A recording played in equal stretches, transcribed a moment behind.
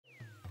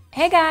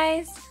Hey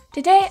guys!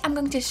 Today I'm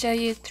going to show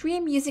you 3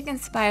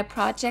 music-inspired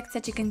projects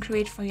that you can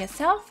create for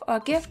yourself or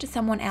give to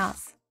someone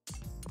else.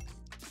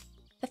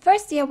 The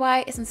first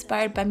DIY is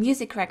inspired by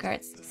music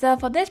records. So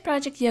for this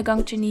project you're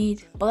going to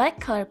need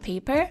black colored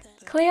paper,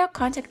 clear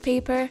contact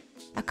paper,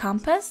 a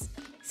compass,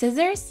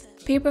 scissors,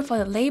 paper for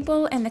the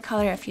label in the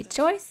color of your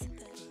choice,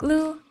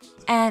 glue,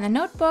 and a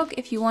notebook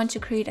if you want to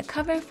create a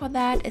cover for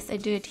that as I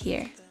do it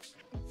here.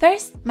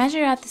 First,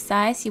 measure out the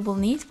size you will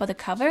need for the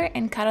cover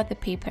and cut out the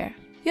paper.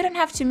 You don't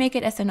have to make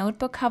it as a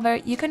notebook cover,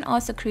 you can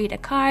also create a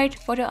card,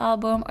 photo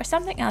album, or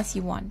something else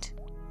you want.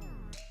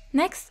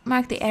 Next,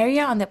 mark the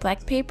area on the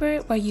black paper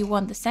where you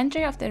want the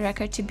center of the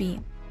record to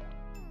be.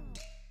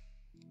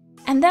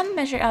 And then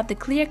measure out the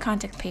clear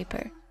contact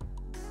paper.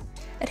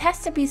 It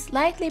has to be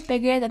slightly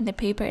bigger than the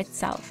paper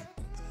itself.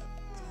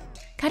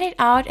 Cut it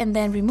out and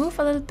then remove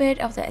a little bit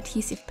of the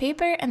adhesive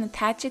paper and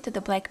attach it to the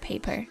black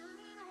paper.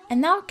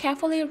 And now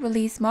carefully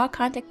release more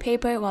contact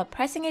paper while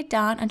pressing it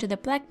down onto the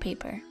black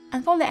paper.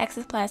 And fold the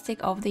excess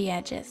plastic over the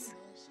edges.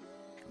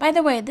 By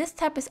the way, this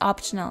step is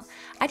optional.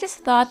 I just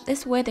thought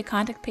this way the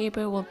contact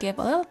paper will give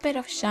a little bit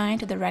of shine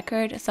to the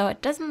record so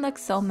it doesn't look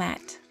so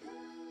matte.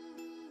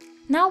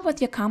 Now with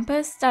your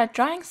compass, start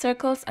drawing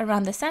circles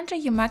around the center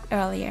you marked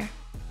earlier.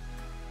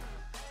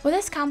 With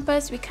this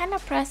compass, we kind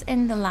of press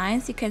in the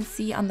lines you can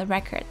see on the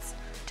records.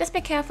 Just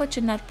be careful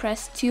to not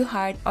press too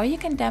hard or you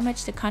can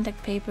damage the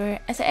contact paper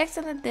as I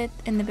accidentally did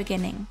in the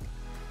beginning.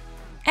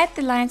 Add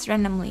the lines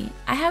randomly.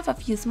 I have a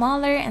few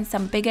smaller and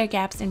some bigger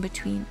gaps in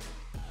between.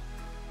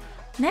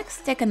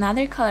 Next, take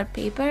another colored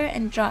paper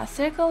and draw a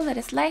circle that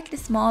is slightly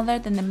smaller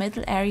than the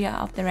middle area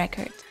of the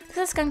record. This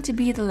is going to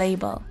be the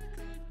label.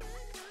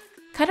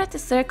 Cut out the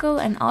circle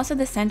and also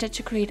the center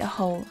to create a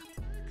hole.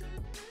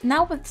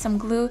 Now with some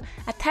glue,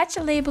 attach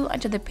a label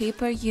onto the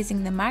paper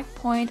using the marked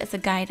point as a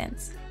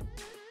guidance.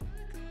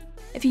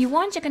 If you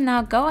want, you can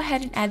now go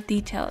ahead and add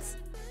details.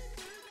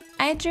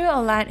 I drew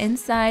a line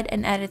inside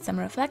and added some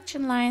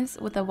reflection lines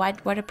with a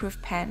white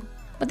waterproof pen.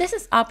 But this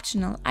is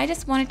optional, I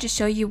just wanted to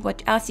show you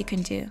what else you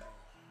can do.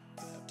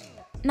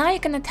 Now you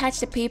can attach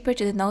the paper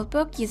to the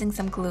notebook using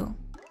some glue.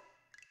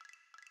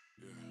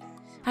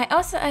 I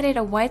also added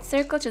a white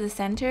circle to the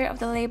center of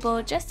the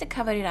label just to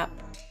cover it up.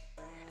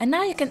 And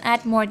now you can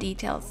add more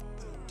details.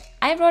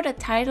 I wrote a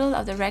title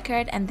of the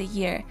record and the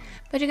year,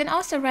 but you can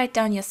also write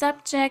down your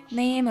subject,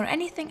 name, or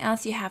anything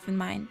else you have in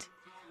mind.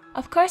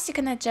 Of course, you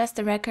can adjust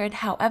the record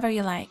however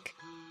you like.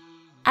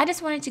 I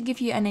just wanted to give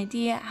you an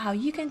idea how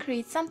you can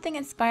create something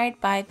inspired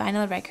by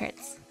vinyl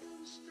records.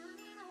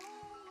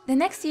 The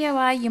next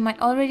DIY you might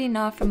already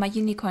know from my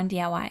unicorn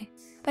DIY,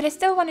 but I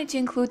still wanted to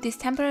include these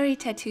temporary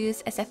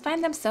tattoos as I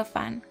find them so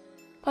fun.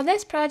 For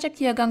this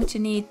project, you're going to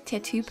need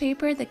tattoo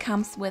paper that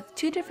comes with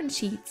 2 different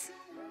sheets.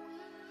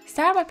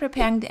 Start by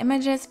preparing the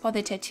images for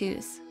the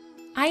tattoos.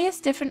 I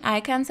used different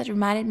icons that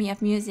reminded me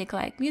of music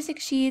like music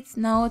sheets,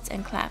 notes,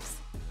 and claps.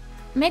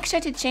 Make sure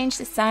to change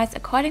the size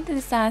according to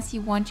the size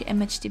you want your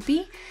image to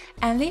be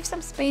and leave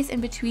some space in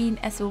between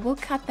as we will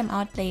cut them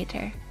out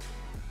later.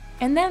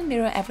 And then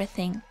mirror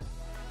everything.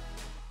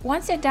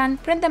 Once you're done,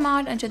 print them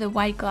out onto the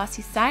white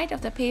glossy side of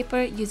the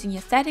paper using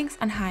your settings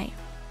on high.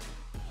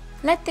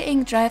 Let the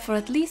ink dry for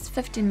at least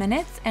 15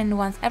 minutes and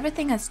once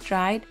everything has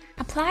dried,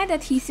 apply the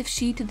adhesive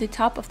sheet to the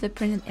top of the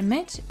printed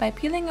image by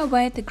peeling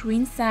away the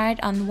green side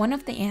on one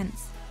of the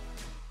ends.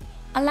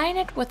 Align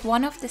it with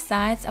one of the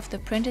sides of the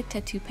printed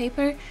tattoo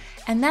paper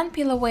and then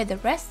peel away the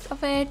rest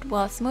of it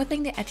while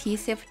smoothing the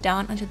adhesive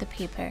down onto the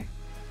paper.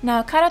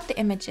 Now cut out the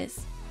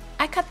images.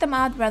 I cut them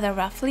out rather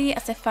roughly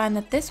as I find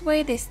that this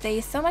way they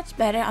stay so much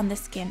better on the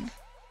skin.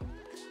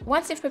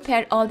 Once you've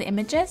prepared all the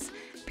images,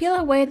 peel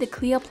away the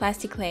clear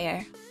plastic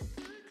layer.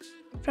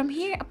 From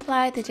here,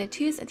 apply the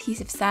tattoo's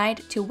adhesive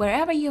side to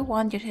wherever you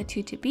want your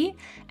tattoo to be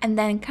and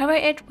then cover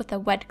it with a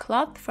wet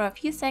cloth for a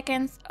few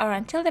seconds or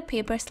until the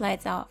paper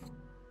slides off.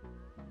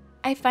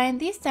 I find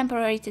these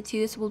temporary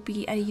tattoos will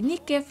be a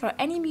unique gift for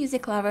any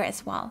music lover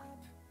as well.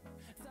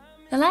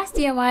 The last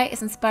DIY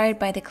is inspired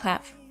by the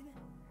clef.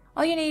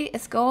 All you need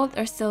is gold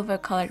or silver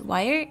colored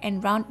wire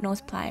and round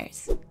nose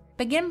pliers.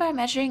 Begin by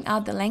measuring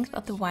out the length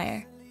of the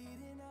wire.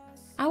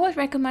 I would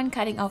recommend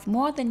cutting off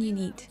more than you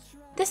need.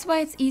 This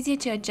way it's easier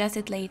to adjust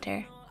it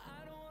later.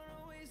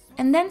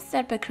 And then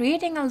start by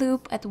creating a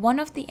loop at one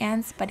of the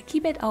ends but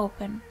keep it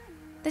open.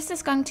 This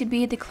is going to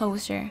be the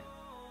closure.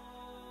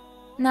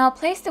 Now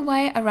place the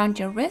wire around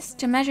your wrist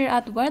to measure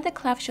out where the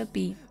clef should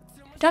be.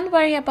 Don't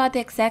worry about the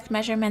exact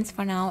measurements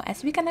for now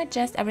as we can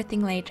adjust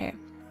everything later.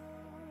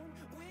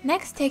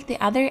 Next, take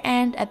the other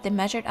end at the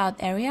measured out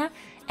area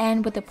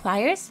and with the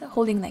pliers,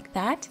 holding like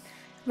that,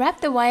 wrap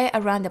the wire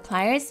around the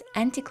pliers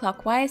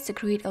anti-clockwise to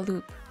create a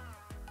loop.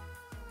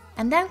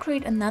 And then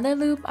create another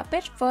loop a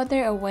bit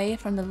further away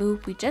from the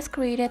loop we just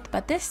created,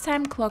 but this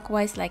time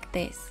clockwise like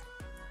this.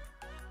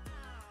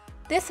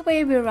 This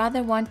way we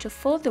rather want to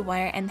fold the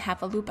wire and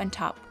have a loop on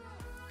top.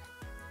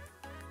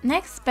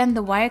 Next, bend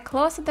the wire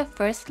close to the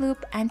first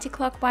loop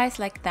anti-clockwise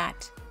like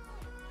that.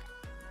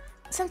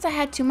 Since I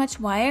had too much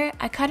wire,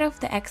 I cut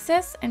off the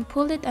excess and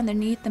pulled it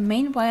underneath the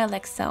main wire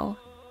like so.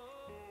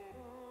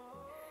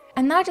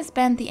 And now just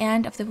bend the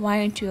end of the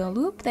wire into a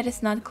loop that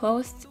is not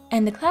closed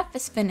and the clef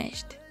is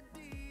finished.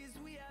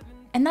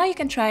 And now you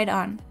can try it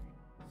on.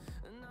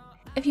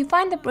 If you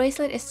find the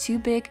bracelet is too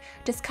big,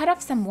 just cut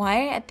off some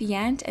wire at the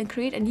end and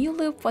create a new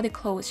loop for the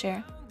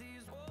closure.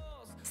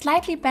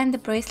 Slightly bend the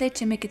bracelet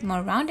to make it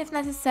more round if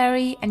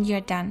necessary, and you're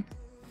done.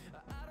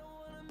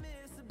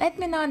 Let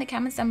me know in the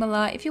comments down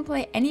below if you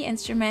play any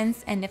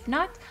instruments, and if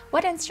not,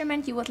 what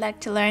instrument you would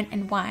like to learn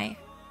and why.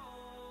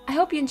 I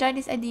hope you enjoyed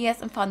these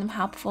ideas and found them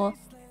helpful.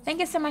 Thank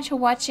you so much for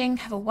watching,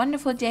 have a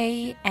wonderful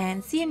day,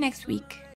 and see you next week.